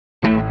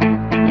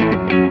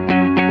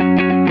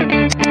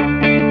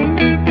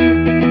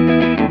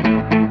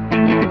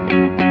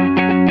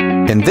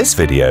In this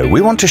video,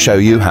 we want to show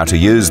you how to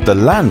use the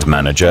Land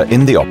Manager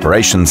in the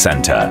Operations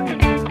Center.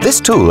 This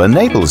tool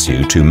enables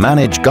you to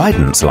manage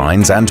guidance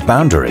lines and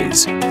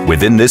boundaries.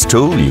 Within this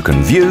tool, you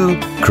can view,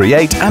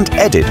 create and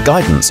edit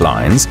guidance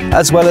lines,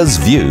 as well as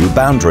view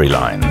boundary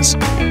lines.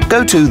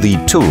 Go to the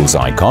Tools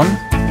icon,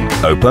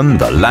 open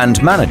the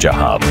Land Manager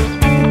hub.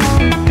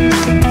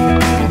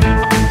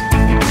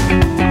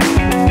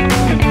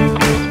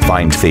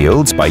 Find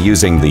fields by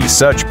using the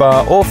search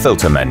bar or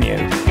filter menu.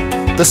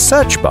 The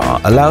search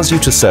bar allows you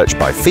to search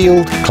by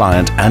field,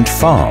 client and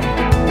farm.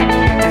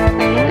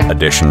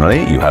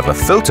 Additionally, you have a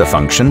filter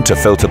function to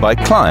filter by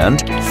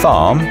client,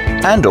 farm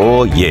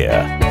and/or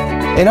year.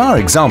 In our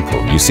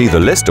example, you see the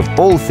list of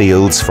all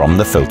fields from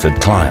the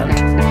filtered client.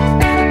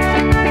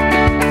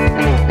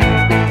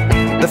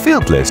 The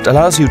field list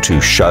allows you to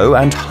show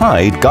and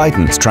hide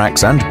guidance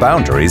tracks and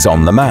boundaries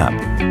on the map.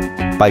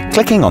 By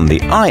clicking on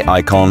the eye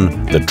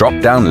icon, the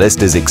drop-down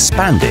list is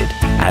expanded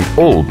and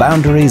all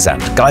boundaries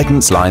and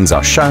guidance lines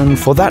are shown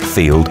for that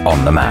field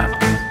on the map.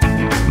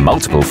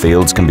 Multiple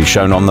fields can be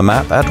shown on the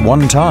map at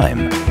one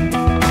time.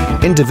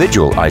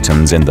 Individual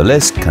items in the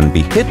list can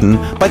be hidden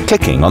by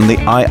clicking on the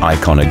eye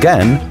icon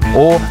again,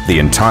 or the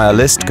entire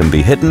list can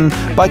be hidden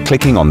by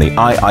clicking on the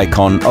eye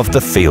icon of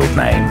the field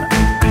name.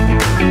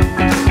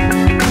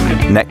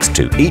 Next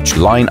to each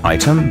line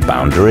item,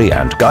 boundary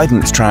and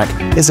guidance track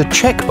is a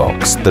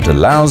checkbox that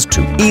allows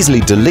to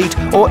easily delete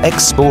or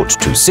export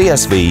to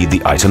CSV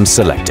the item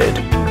selected.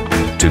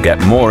 To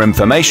get more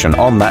information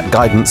on that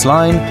guidance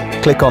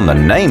line, click on the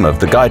name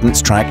of the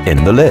guidance track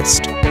in the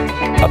list.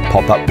 A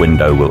pop-up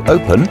window will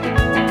open.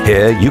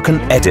 Here you can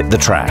edit the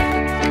track.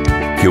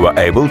 You are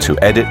able to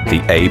edit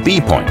the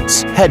AB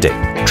points, heading,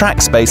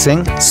 track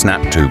spacing,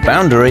 snap to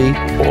boundary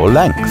or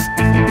length.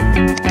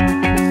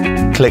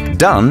 Click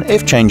Done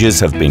if changes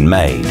have been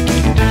made.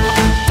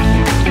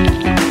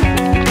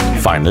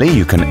 Finally,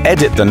 you can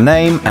edit the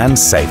name and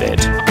save it.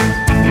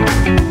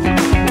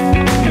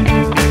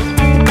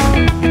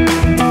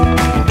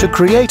 To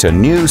create a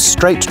new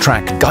straight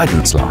track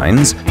guidance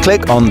lines,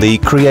 click on the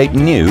Create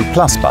New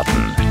Plus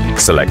button.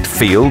 Select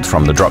Field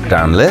from the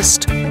drop-down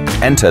list,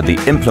 enter the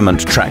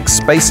Implement Track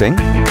Spacing,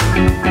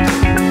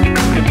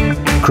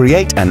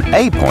 create an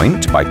A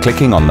point by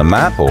clicking on the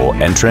map or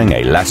entering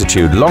a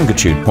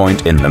latitude-longitude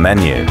point in the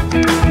menu.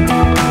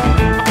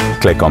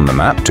 Click on the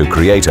map to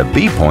create a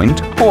B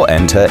point or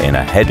enter in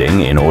a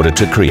heading in order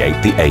to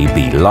create the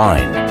AB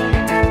line.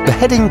 The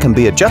heading can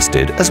be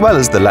adjusted as well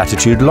as the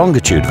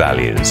latitude-longitude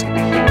values.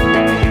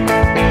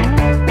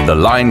 The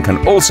line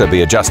can also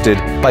be adjusted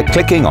by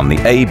clicking on the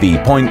AB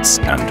points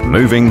and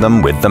moving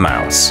them with the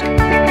mouse.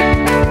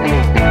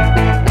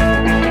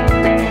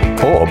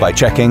 Or by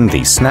checking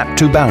the Snap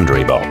to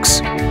Boundary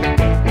box.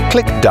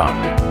 Click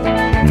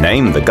Done.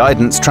 Name the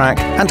guidance track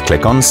and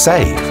click on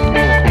Save.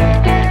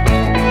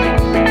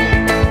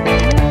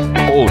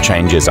 All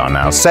changes are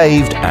now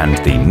saved and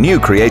the new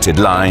created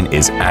line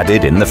is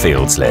added in the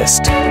fields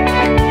list.